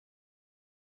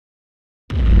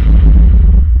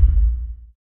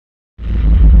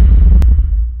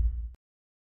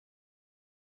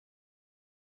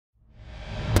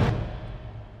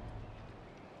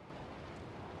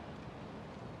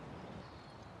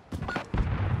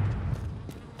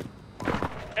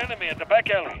Enemy at the back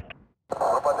alley.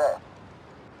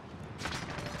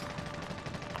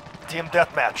 Team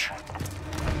Deathmatch.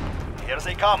 Here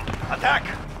they come. Attack!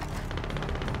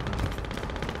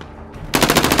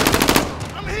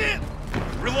 I'm hit!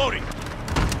 Reloading!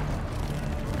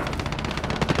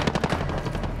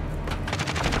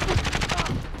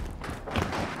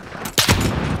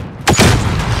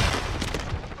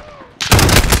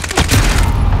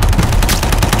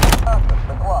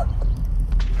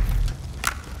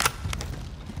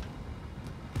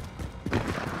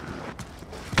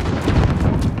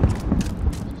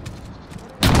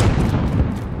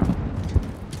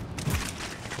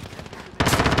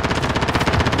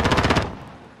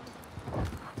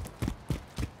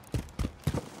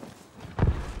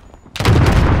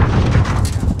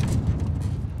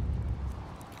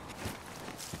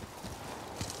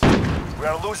 We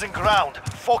are losing ground.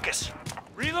 Focus.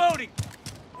 Reloading!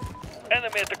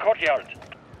 Enemy at the courtyard.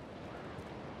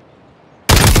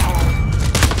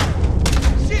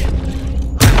 Shit!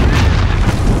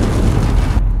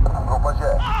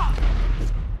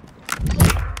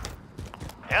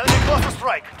 Enemy close to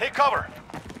strike. Take cover.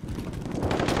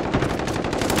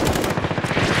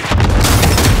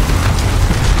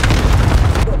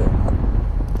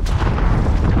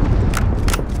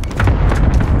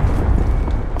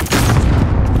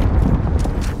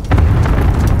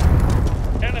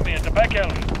 Enemy at the back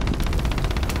alley.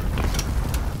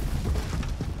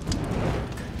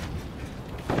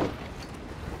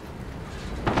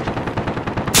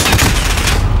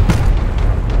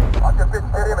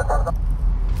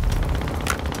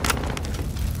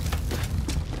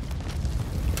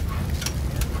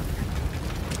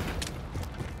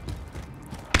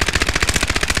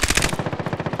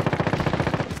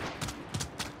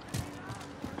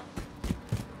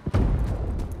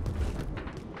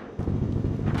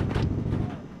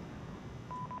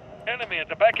 Enemy at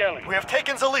the back alley. We have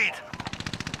taken the lead.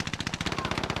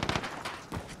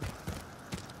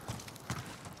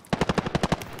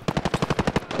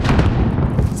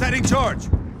 Setting charge.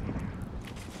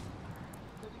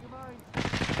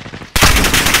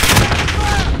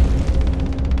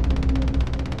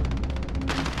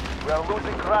 We are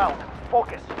losing ground.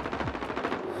 Focus.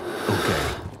 Okay.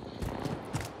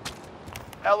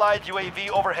 Allied UAV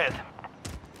overhead.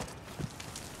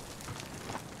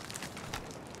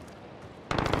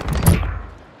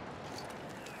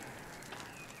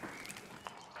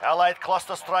 Allied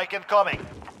cluster strike incoming.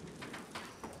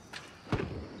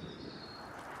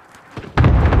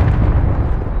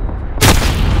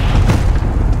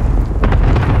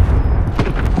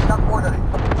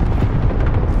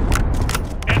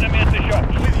 Enemy at the shop.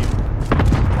 With you.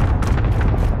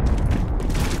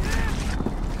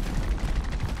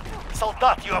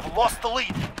 Soldat, you have lost the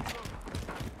lead.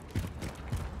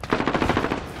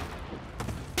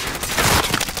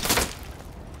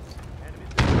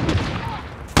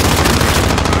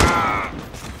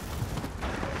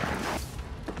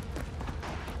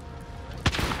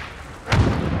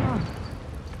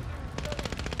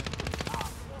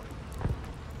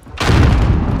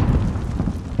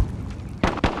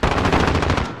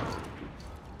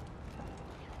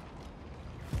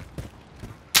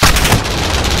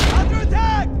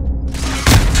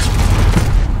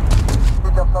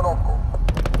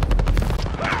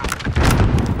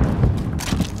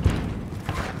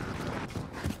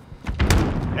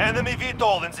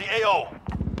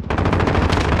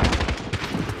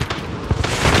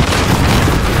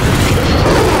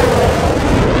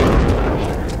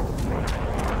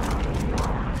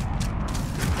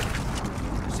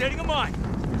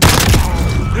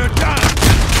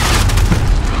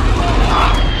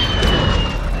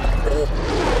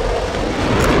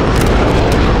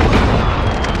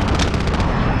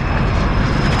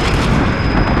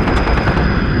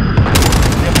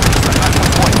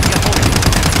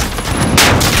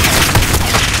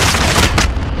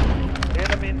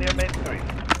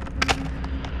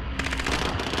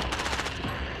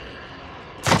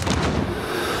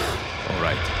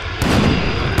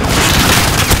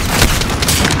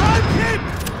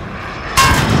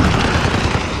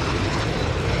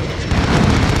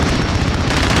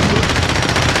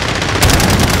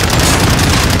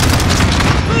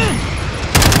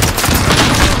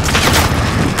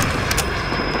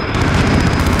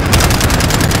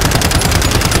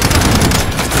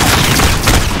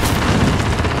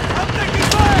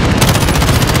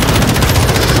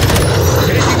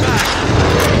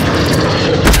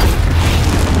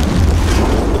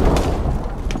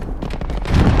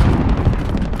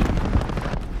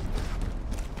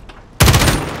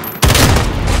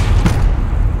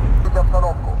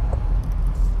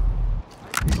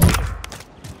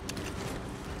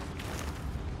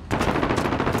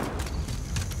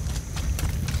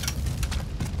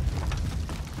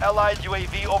 Allied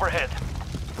UAV overhead.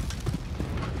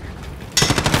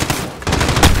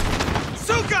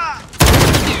 Suka!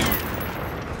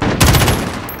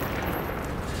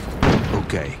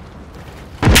 Okay.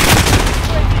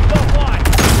 UAV don't lie.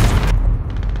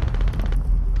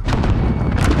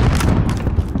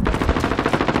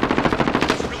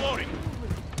 Reloading.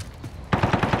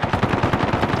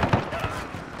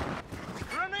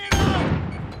 Grenade out!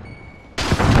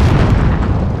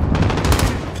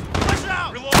 Push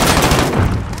out! Reloading.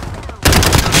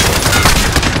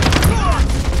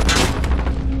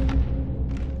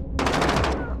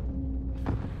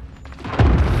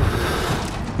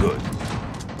 Good.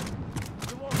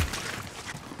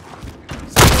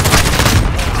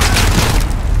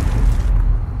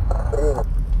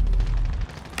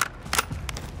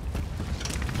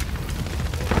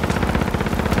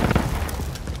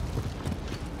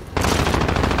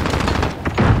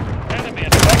 Enemy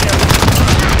at the back alley.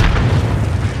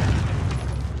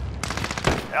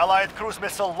 Allied cruise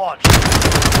missile launched.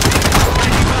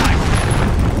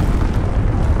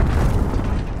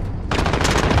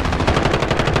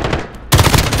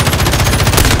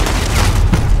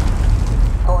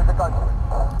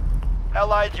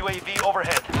 Allied UAV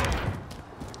overhead.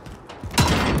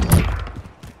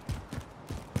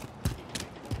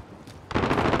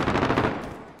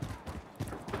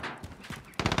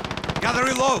 Gotta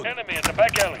reload! Enemy at the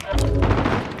back alley.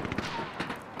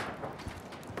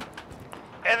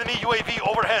 Enemy UAV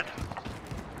overhead.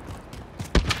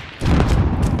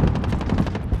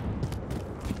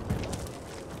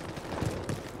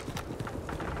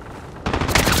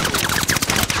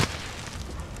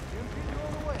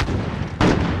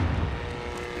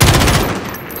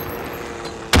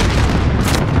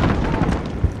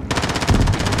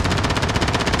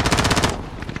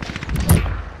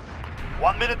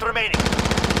 One minute remaining.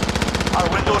 Our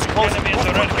window's closing. Enemy Move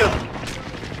at the red quickly. zone.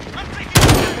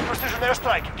 Enemy precision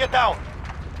airstrike. Get down.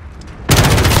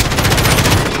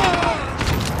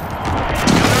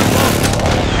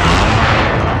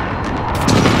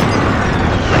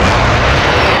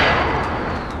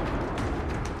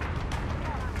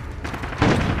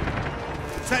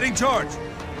 Setting charge!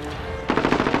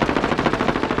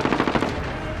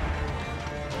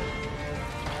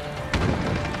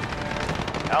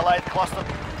 Allied cluster.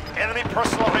 Enemy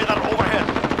personal radar overhead.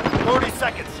 30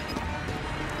 seconds.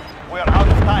 We are out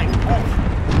of time. Move.